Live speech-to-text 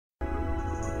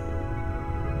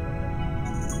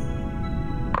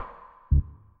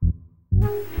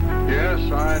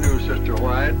Yes, I knew Sister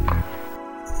White.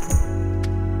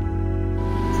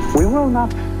 We will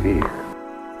not fear.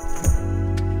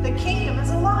 The kingdom is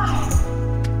alive.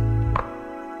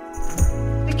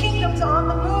 The kingdom's on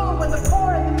the move with the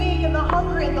poor and the meek and the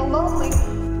hungry and the lonely.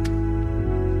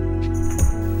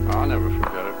 I'll never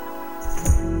forget it.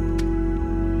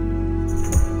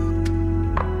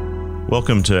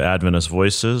 Welcome to Adventist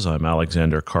Voices. I'm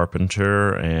Alexander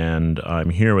Carpenter, and I'm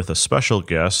here with a special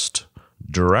guest,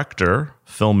 director,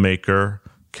 filmmaker,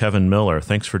 Kevin Miller.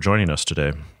 Thanks for joining us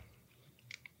today.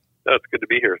 It's good to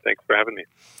be here. Thanks for having me.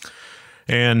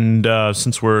 And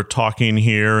since we're talking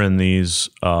here in these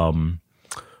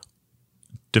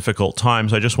difficult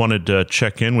times, I just wanted to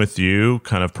check in with you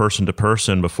kind of person to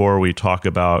person before we talk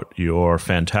about your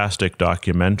fantastic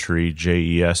documentary,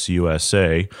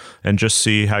 J.E.S.U.S.A, and just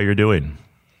see how you're doing.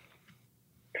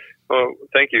 Well,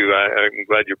 thank you. I'm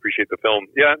glad you appreciate the film.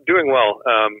 Yeah, doing well.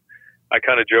 I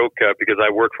kind of joke because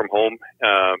I work from home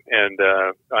and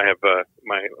I have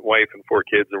my wife and 4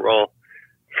 kids, and we're all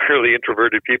fairly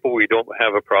introverted people. We don't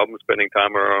have a problem spending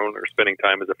time on our own or spending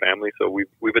time as a family, so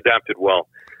we've adapted well.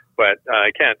 But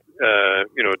I can't,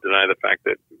 deny the fact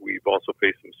that we've also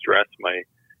faced some stress.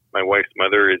 My wife's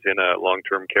mother is in a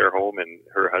long-term care home, and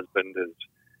her husband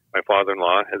my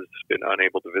father-in-law has been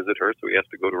unable to visit her, so he has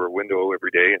to go to her window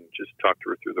every day and just talk to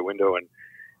her through the window. And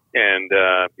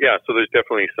so there's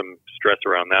definitely some stress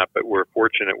around that. But we're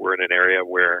fortunate we're in an area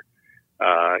where,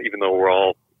 even though we're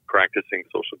all practicing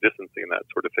social distancing and that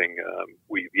sort of thing,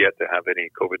 we've yet to have any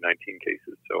COVID-19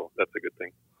 cases. So that's a good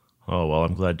thing. Oh, well,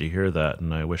 I'm glad to hear that,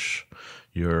 and I wish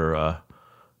your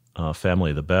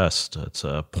family the best. It's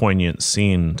a poignant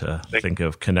scene to think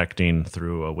of connecting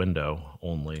through a window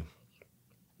only.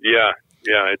 Yeah,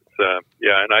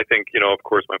 and I think, of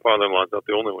course, my father-in-law is not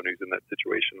the only one who's in that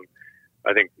situation.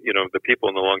 I think, the people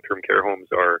in the long-term care homes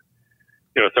are,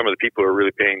 some of the people who are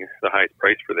really paying the highest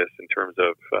price for this in terms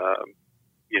of,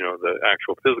 the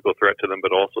actual physical threat to them,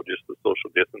 but also just the social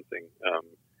distancing.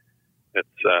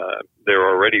 They're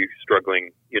already struggling,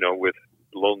 with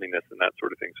loneliness and that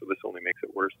sort of thing. So this only makes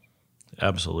it worse.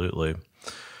 Absolutely.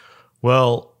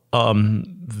 Well,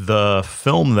 the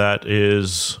film that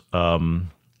is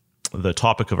the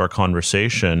topic of our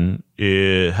conversation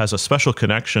has a special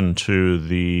connection to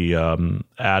the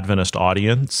Adventist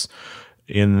audience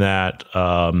in that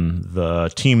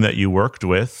the team that you worked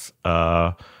with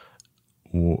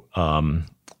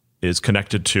is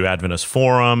connected to Adventist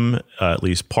Forum, at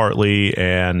least partly,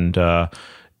 and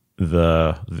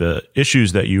the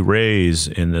issues that you raise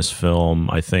in this film,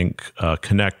 I think,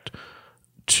 connect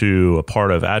to a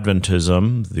part of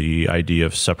Adventism, the idea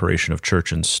of separation of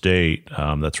church and state.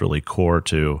 That's really core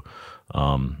to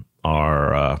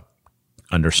our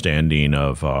understanding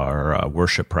of our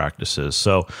worship practices.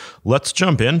 So let's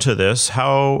jump into this.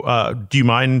 How do you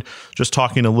mind just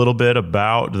talking a little bit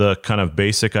about the kind of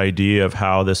basic idea of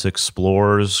how this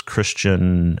explores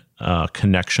Christian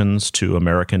connections to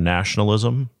American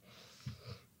nationalism?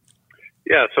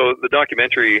 Yeah, so the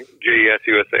documentary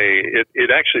J.E.S.U.S.A,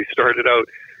 it actually started out,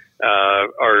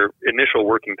 our initial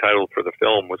working title for the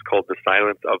film was called The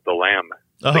Silence of the Lamb.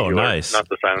 Oh, singular, nice. Not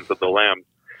The Silence of the Lamb.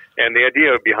 And the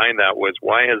idea behind that was,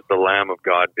 why has the Lamb of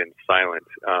God been silent?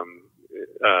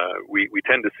 We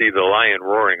tend to see the lion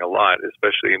roaring a lot,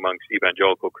 especially amongst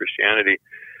evangelical Christianity.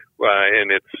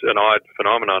 And it's an odd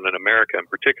phenomenon in America in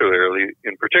particular,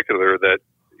 that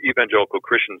evangelical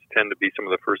Christians tend to be some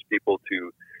of the first people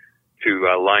to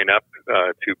line up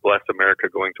to bless America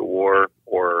going to war,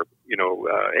 or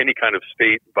any kind of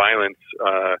state violence.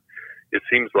 It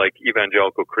seems like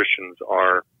evangelical Christians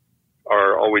are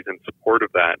always in support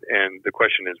of that, and the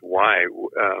question is why.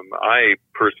 I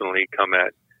personally come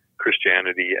at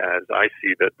Christianity as I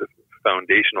see that the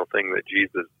foundational thing that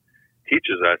Jesus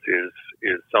teaches us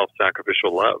is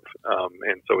self-sacrificial love,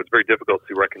 and so it's very difficult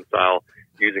to reconcile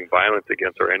using violence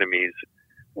against our enemies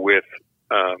with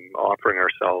offering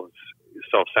ourselves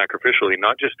self-sacrificially,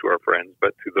 not just to our friends,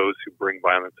 but to those who bring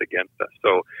violence against us.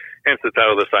 So hence the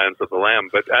title, The Silence of the Lamb.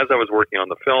 But as I was working on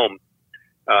the film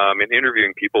and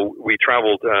interviewing people, we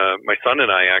traveled, my son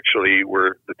and I actually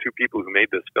were the 2 people who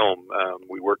made this film.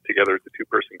 We worked together as a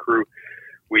 2-person crew.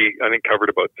 We, I think, covered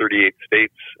about 38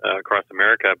 states across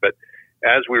America. But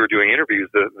as we were doing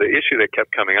interviews, the issue that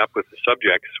kept coming up with the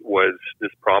subjects was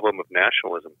this problem of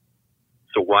nationalism.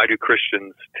 So why do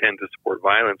Christians tend to support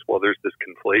violence? Well, there's this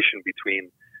conflation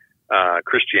between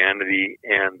Christianity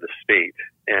and the state,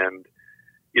 and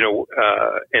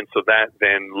so that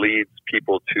then leads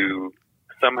people to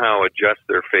somehow adjust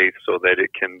their faith so that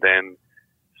it can then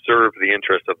serve the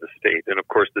interests of the state. And of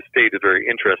course, the state is very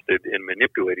interested in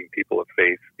manipulating people of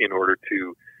faith in order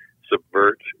to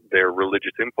subvert their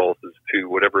religious impulses to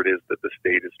whatever it is that the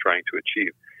state is trying to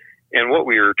achieve. And what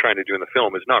we are trying to do in the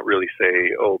film is not really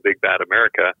say, oh, big bad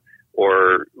America,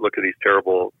 or look at these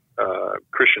terrible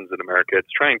Christians in America.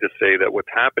 It's trying to say that what's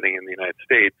happening in the United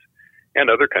States and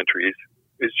other countries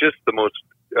is just the most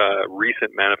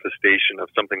recent manifestation of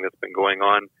something that's been going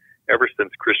on ever since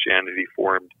Christianity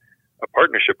formed a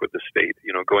partnership with the state,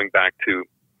 going back to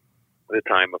the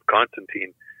time of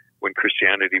Constantine, when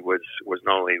Christianity was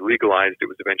not only legalized, it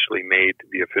was eventually made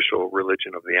the official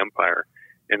religion of the empire.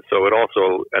 And so it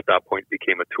also, at that point,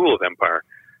 became a tool of empire.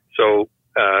 So,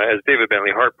 as David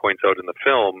Bentley Hart points out in the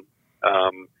film,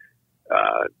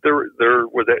 there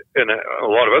was and a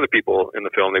lot of other people in the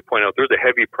film, they point out there's a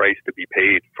heavy price to be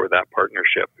paid for that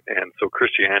partnership. And so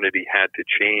Christianity had to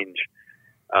change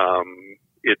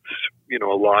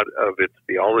a lot of its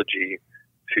theology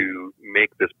to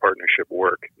make this partnership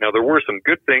work. Now, there were some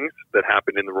good things that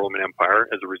happened in the Roman Empire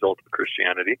as a result of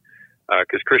Christianity,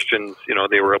 because Christians,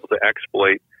 they were able to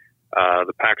exploit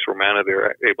the Pax Romana. They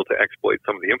were able to exploit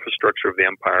some of the infrastructure of the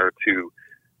empire to,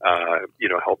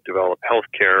 help develop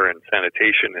healthcare and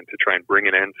sanitation, and to try and bring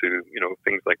an end to,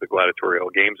 things like the gladiatorial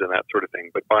games and that sort of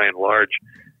thing. But by and large,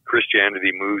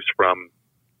 Christianity moves from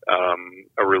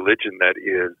a religion that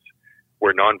is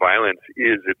where nonviolence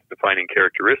is its defining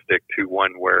characteristic to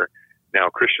one where now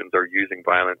Christians are using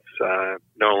violence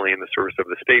not only in the service of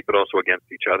the state but also against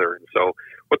each other. And so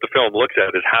what the film looks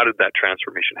at is how did that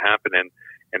transformation happen,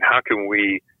 and how can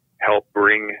we help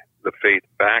bring the faith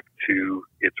back to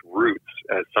its roots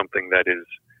as something that is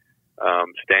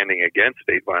standing against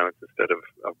state violence instead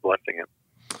of blessing it.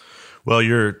 Well,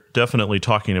 you're definitely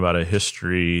talking about a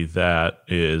history that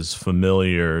is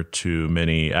familiar to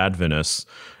many Adventists.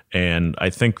 And I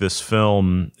think this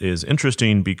film is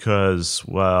interesting because,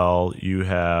 you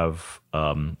have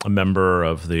a member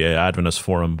of the Adventist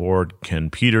Forum Board, Ken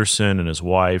Peterson, and his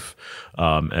wife,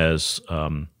 as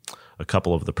a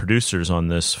couple of the producers on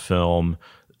this film.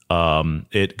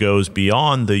 It goes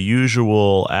beyond the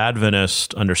usual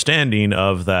Adventist understanding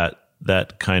of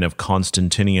that kind of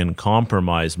Constantinian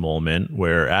compromise moment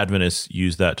where Adventists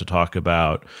use that to talk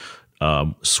about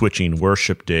switching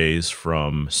worship days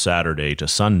from Saturday to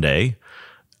Sunday.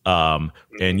 And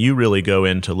you really go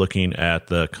into looking at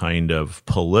the kind of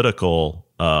political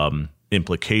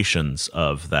implications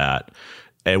of that.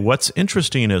 And what's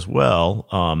interesting as well,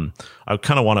 I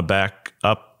kind of want to back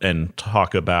up and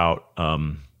talk about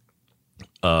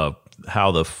how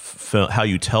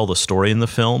you tell the story in the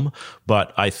film.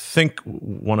 But I think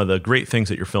one of the great things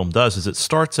that your film does is it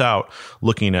starts out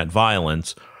looking at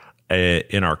violence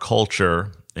in our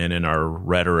culture and in our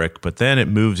rhetoric, but then it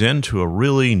moves into a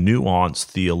really nuanced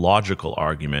theological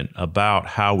argument about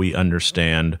how we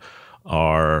understand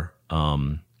our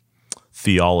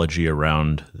theology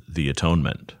around the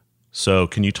atonement. So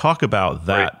can you talk about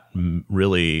that? Right.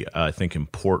 Really, I think,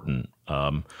 important.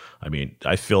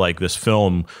 I feel like this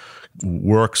film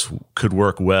could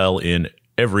work well in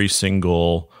every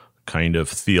single kind of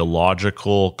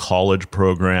theological college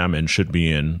program and should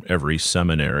be in every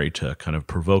seminary to kind of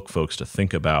provoke folks to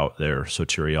think about their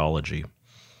soteriology.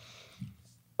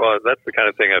 Well, that's the kind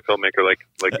of thing a filmmaker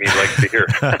like me likes to hear.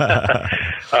 And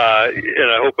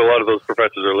I hope a lot of those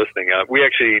professors are listening. We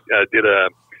actually did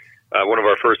one of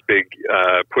our first big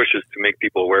pushes to make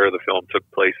people aware of the film took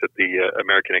place at the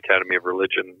American Academy of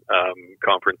Religion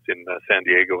conference in San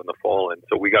Diego in the fall. And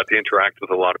so we got to interact with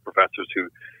a lot of professors who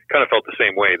kind of felt the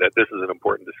same way, that this is an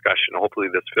important discussion. Hopefully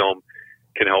this film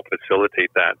can help facilitate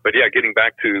that. But yeah, getting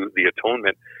back to the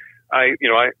atonement, I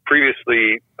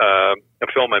previously, a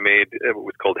film I made, it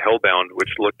was called Hellbound,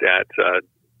 which looked at,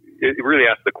 it really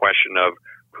asked the question of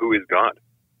who is God?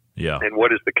 Yeah. And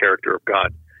what is the character of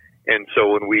God? And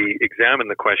so when we examine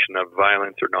the question of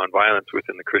violence or nonviolence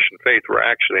within the Christian faith, we're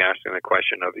actually asking the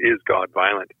question of, is God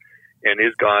violent? And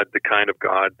is God the kind of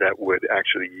God that would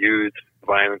actually use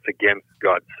violence against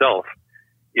God's self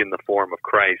in the form of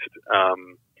Christ?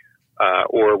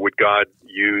 Or would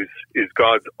is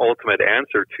God's ultimate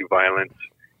answer to violence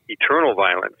eternal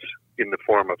violence in the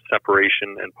form of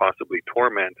separation and possibly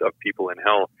torment of people in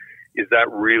hell? Is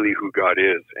that really who God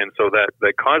is? And so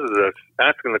that causes us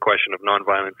asking the question of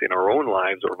nonviolence in our own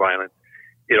lives or violence.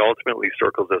 It ultimately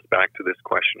circles us back to this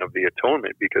question of the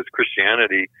atonement, because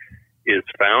Christianity is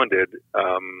founded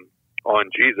on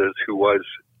Jesus, who was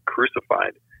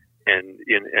crucified and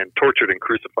tortured and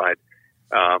crucified,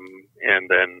 and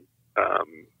then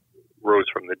rose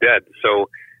from the dead. So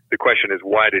the question is,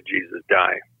 why did Jesus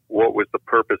die? What was the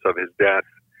purpose of his death?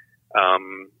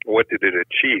 What did it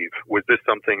achieve? Was this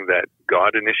something that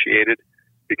God initiated?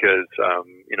 Because,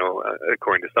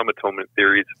 according to some atonement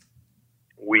theories,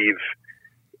 we've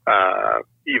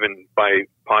even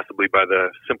possibly by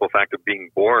the simple fact of being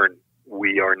born,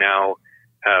 we are now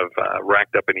have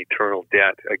racked up an eternal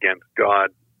debt against God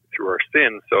through our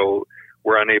sin. So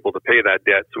we're unable to pay that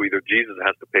debt. So either Jesus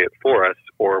has to pay it for us,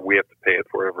 or we have to pay it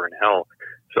forever in hell.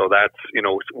 So that's,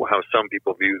 how some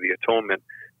people view the atonement,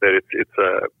 that it's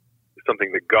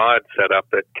something that God set up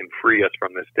that can free us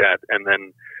from this debt. And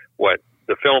then what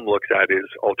the film looks at is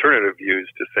alternative views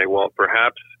to say, well,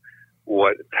 perhaps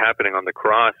what's happening on the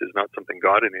cross is not something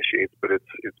God initiates, but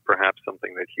it's perhaps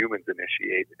something that humans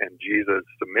initiate, and Jesus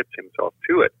submits himself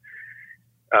to it.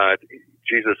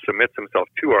 Jesus submits himself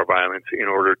to our violence in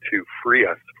order to free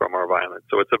us from our violence.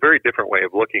 So it's a very different way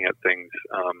of looking at things.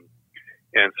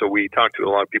 And so we talk to a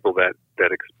lot of people that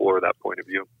explore that point of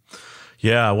view.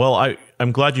 Yeah, well,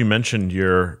 I'm glad you mentioned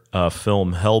your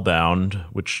film Hellbound,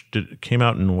 which came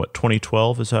out in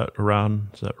 2012? Is that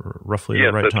roughly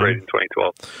the right time? Yes, that's right, in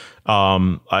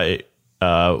 2012. I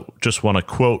just want to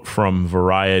quote from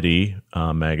Variety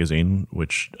magazine,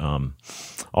 which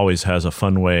always has a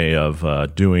fun way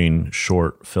of doing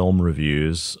short film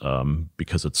reviews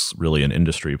because it's really an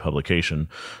industry publication.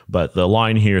 But the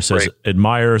line here says, right.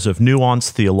 Admirers of nuanced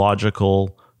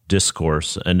theological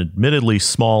discourse, an admittedly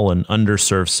small and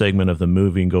underserved segment of the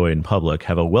movie-going public,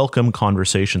 have a welcome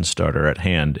conversation starter at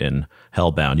hand in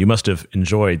Hellbound. You must have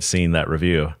enjoyed seeing that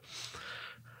review.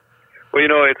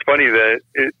 Well, it's funny that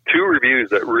two reviews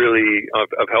that really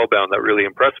of Hellbound that really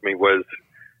impressed me was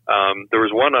there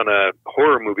was one on a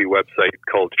horror movie website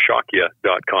called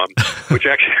Shockia.com, which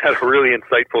actually had a really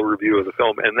insightful review of the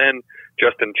film, and then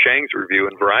Justin Chang's review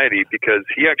in Variety, because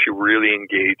he actually really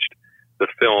engaged the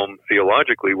film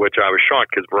theologically, which I was shocked,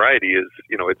 because Variety is,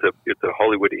 it's a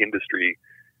Hollywood industry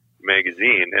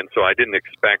magazine, and so I didn't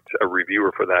expect a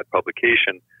reviewer for that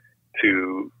publication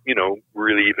to,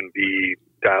 really even be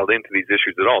dialed into these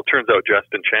issues at all. It turns out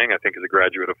Justin Chang, I think, is a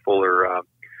graduate of Fuller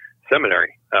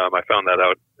Seminary. I found that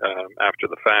out after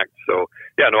the fact. So,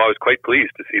 I was quite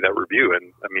pleased to see that review.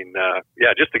 And I mean,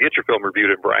 just to get your film reviewed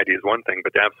in Variety is one thing,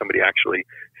 but to have somebody actually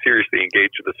seriously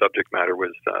engaged with the subject matter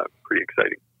was pretty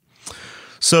exciting.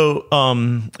 So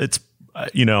it's,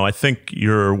 I think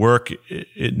your work,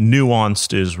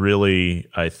 nuanced is really,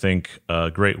 I think,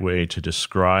 a great way to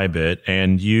describe it.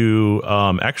 And you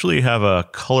actually have a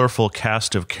colorful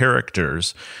cast of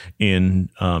characters in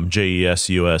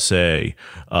J.E.S.U.S.A.,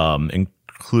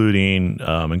 including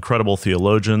incredible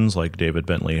theologians like David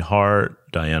Bentley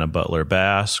Hart, Diana Butler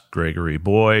Bass, Gregory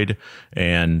Boyd,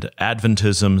 and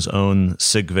Adventism's own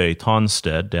Sigve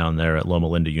Tonstead down there at Loma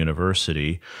Linda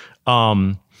University.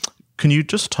 Can you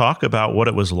just talk about what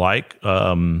it was like,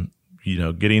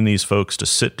 getting these folks to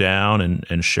sit down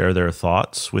and share their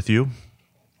thoughts with you?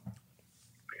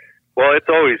 Well, it's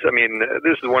always,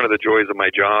 this is one of the joys of my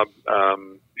job,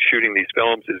 shooting these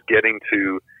films, is getting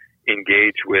to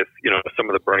engage with, some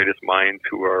of the brightest minds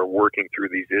who are working through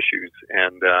these issues.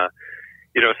 And,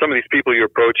 some of these people you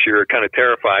approach, you're kind of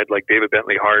terrified, like David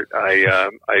Bentley Hart.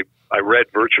 I read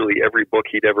virtually every book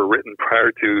he'd ever written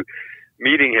prior to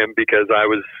meeting him, because I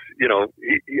was,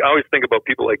 I always think about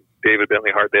people like David Bentley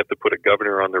Hart. They have to put a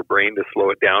governor on their brain to slow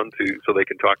it down so they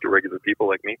can talk to regular people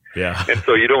like me. Yeah. And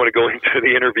so you don't want to go into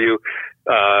the interview,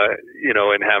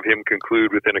 and have him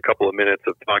conclude within a couple of minutes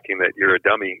of talking that you're a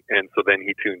dummy. And so then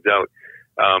he tunes out.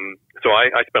 So I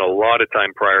spent a lot of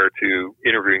time prior to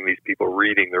interviewing these people,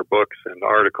 reading their books and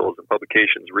articles and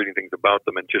publications, reading things about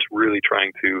them, and just really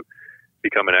trying to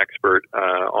become an expert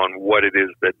on what it is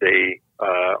that they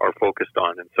are focused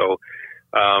on. And so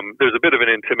there's a bit of an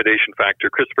intimidation factor.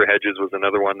 Christopher Hedges was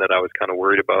another one that I was kind of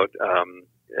worried about,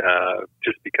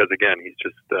 just because, again, he's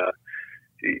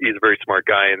a very smart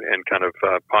guy and kind of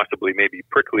possibly maybe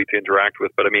prickly to interact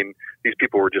with. But these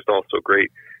people were just all so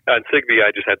great. And Sigve,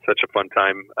 I just had such a fun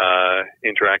time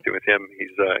interacting with him.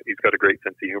 He's got a great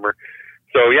sense of humor.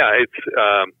 So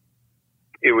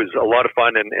it was a lot of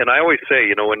fun. And I always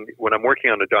say, when I'm working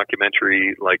on a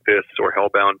documentary like this or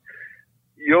Hellbound,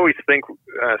 you always think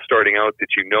starting out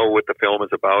that you know what the film is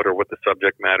about or what the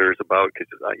subject matter is about, because,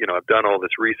 I've done all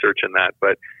this research in that.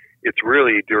 But it's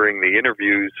really during the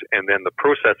interviews and then the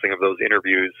processing of those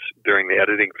interviews during the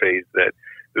editing phase that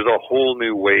there's a whole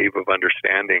new wave of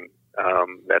understanding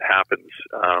that happens.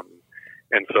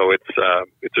 And so it's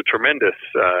a tremendous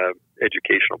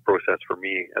educational process for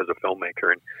me as a filmmaker.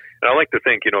 And I like to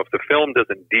think, if the film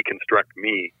doesn't deconstruct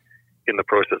me in the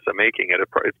process of making it,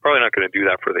 it's probably not going to do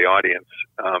that for the audience.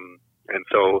 And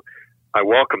so I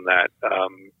welcome that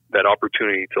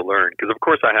opportunity to learn, because of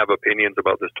course I have opinions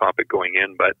about this topic going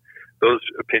in, but those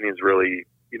opinions really,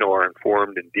 are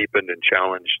informed and deepened and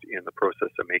challenged in the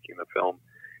process of making the film.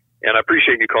 And I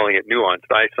appreciate you calling it nuanced.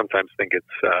 I sometimes think it's,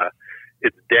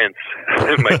 it's dense.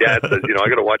 My dad says, I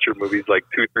got to watch your movies like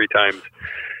 2-3 times,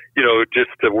 just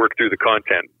to work through the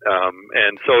content.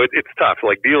 And so it's tough,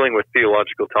 like dealing with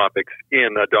theological topics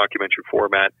in a documentary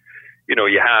format.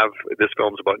 You have, this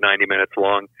film's about 90 minutes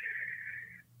long.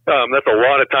 That's a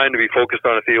lot of time to be focused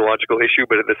on a theological issue,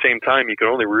 but at the same time, you can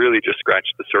only really just scratch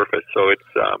the surface. So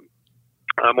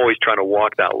I'm always trying to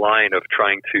walk that line of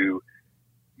trying to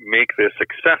make this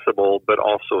accessible, but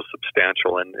also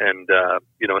substantial. And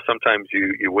sometimes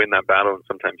you win that battle and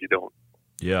sometimes you don't.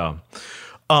 Yeah.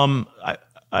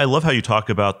 I love how you talk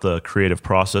about the creative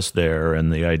process there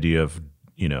and the idea of,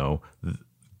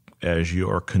 as you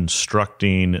are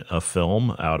constructing a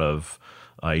film out of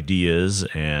ideas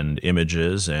and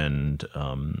images and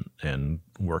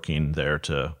working there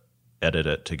to edit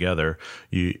it together,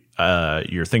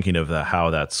 you're thinking of how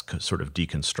that's sort of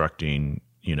deconstructing,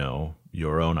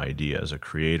 your own idea as a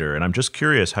creator. And I'm just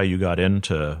curious how you got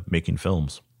into making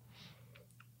films.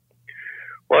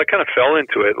 Well, I kind of fell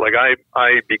into it. Like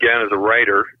I began as a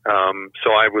writer,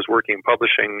 so I was working in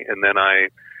publishing, and then I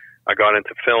got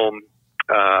into film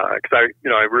because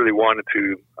I really wanted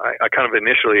to. I kind of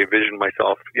initially envisioned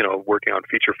myself, working on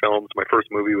feature films. My first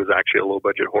movie was actually a low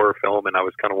budget horror film, and I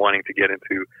was kind of wanting to get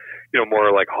into,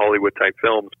 more like Hollywood type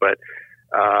films. But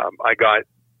I got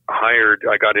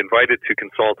invited to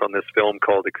consult on this film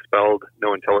called Expelled,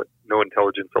 No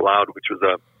Intelligence Allowed, which was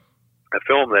a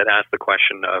film that asked the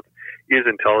question of, is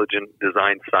intelligent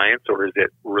design science, or is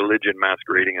it religion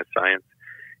masquerading as science?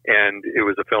 And it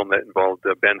was a film that involved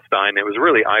Ben Stein. It was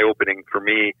really eye-opening for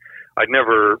me. I'd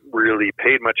never really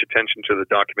paid much attention to the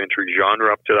documentary genre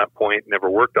up to that point,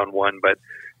 never worked on one, but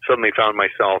suddenly found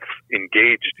myself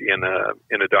engaged in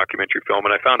a documentary film.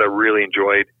 And I found I really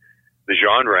enjoyed the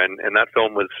genre, and that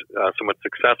film was somewhat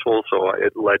successful, so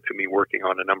it led to me working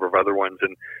on a number of other ones.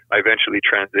 And I eventually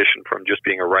transitioned from just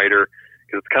being a writer,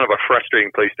 because it's kind of a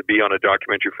frustrating place to be on a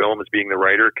documentary film, is being the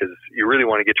writer, because you really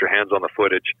want to get your hands on the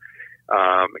footage,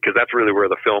 because that's really where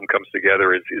the film comes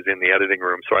together, is in the editing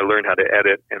room. So I learned how to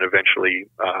edit, and eventually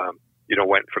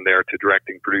went from there to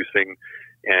directing, producing.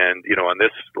 And on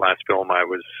this last film, I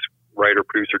was writer,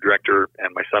 producer, director,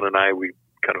 and my son and I, we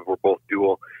kind of were both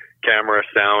dual camera,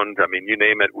 sound, I mean, you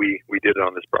name it, we did it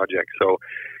on this project. So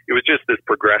it was just this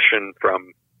progression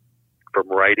from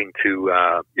writing to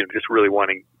just really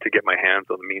wanting to get my hands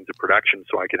on the means of production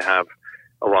so I can have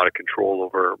a lot of control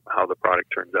over how the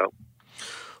product turns out.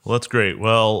 Well, that's great.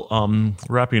 Well,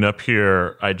 wrapping up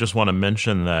here, I just want to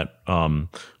mention that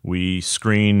we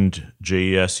screened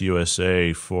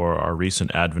J.E.S.U.S.A. for our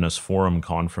recent Adventist Forum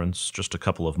conference just a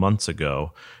couple of months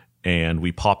ago, and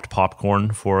we popped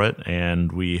popcorn for it,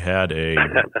 and we had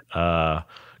a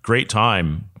great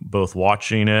time both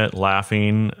watching it,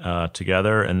 laughing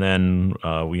together, and then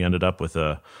we ended up with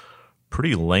a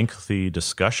pretty lengthy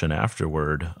discussion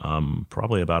afterward,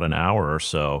 probably about an hour or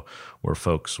so, where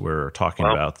folks were talking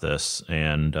about this.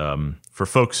 And for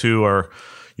folks who are,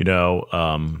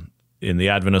 in the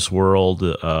Adventist world,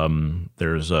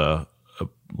 there's a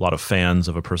lot of fans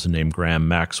of a person named Graham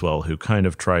Maxwell who kind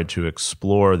of tried to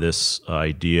explore this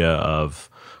idea of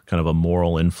kind of a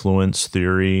moral influence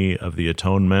theory of the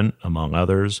atonement, among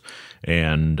others.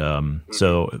 And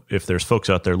so if there's folks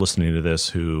out there listening to this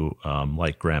who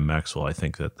like Graham Maxwell, I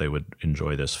think that they would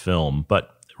enjoy this film.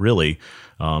 But really,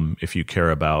 if you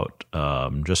care about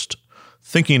just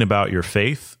thinking about your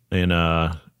faith in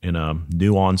a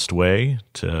nuanced way,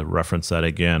 to reference that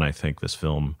again, I think this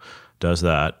film does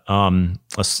that.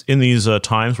 In these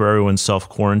times where everyone's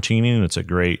self-quarantining, it's a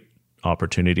great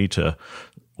opportunity to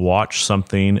watch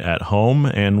something at home.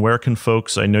 And where can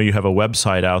folks, I know you have a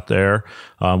website out there,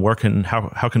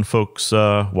 how can folks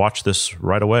watch this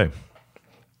right away?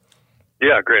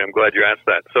 Yeah, great. I'm glad you asked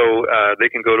that. So they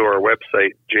can go to our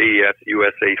website,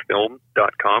 J.E.S.U.S.A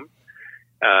film.com,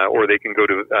 or they can go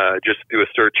to just do a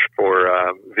search for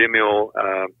Vimeo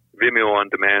on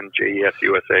demand,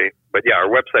 J.E.S.U.S.A. But yeah, our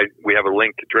website, we have a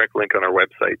direct link on our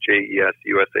website,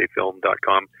 J.E.S.U.S.A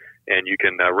film.com. And you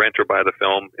can rent or buy the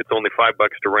film. It's only $5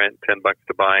 to rent, $10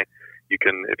 to buy. You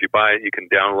can, if you buy it, you can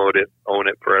download it, own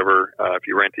it forever. If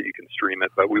you rent it, you can stream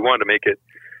it. But we wanted to make it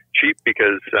cheap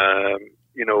because,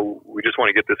 we just want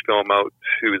to get this film out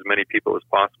to as many people as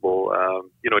possible.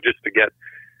 Just to get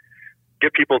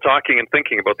people talking and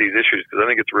thinking about these issues, because I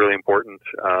think it's really important.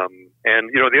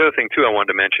 And the other thing too I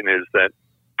wanted to mention is that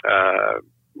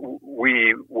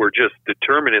we were just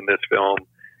determined in this film,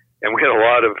 and we had a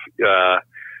lot of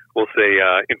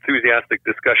enthusiastic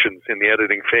discussions in the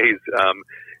editing phase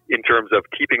in terms of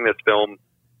keeping this film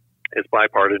as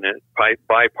bipartisan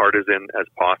as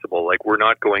possible. Like, we're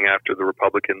not going after the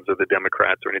Republicans or the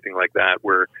Democrats or anything like that.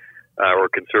 We're or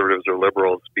conservatives or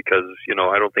liberals, because,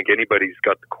 I don't think anybody's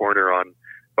got the corner on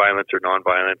violence or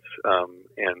nonviolence.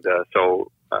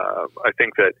 So I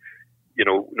think that,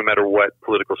 no matter what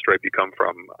political stripe you come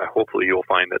from, hopefully you'll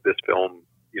find that this film,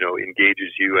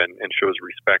 engages you and shows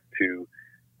respect to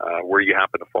where you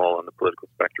happen to fall on the political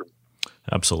spectrum.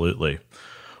 Absolutely.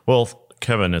 Well,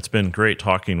 Kevin, it's been great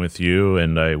talking with you,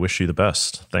 and I wish you the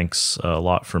best. Thanks a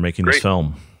lot for making this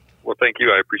film. Well, thank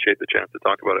you. I appreciate the chance to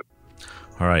talk about it.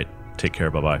 All right. Take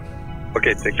care. Bye-bye.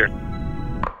 Okay, take care.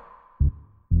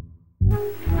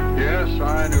 Yes,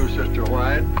 I knew Sister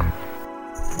White.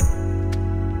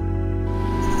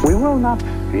 We will not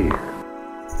fear.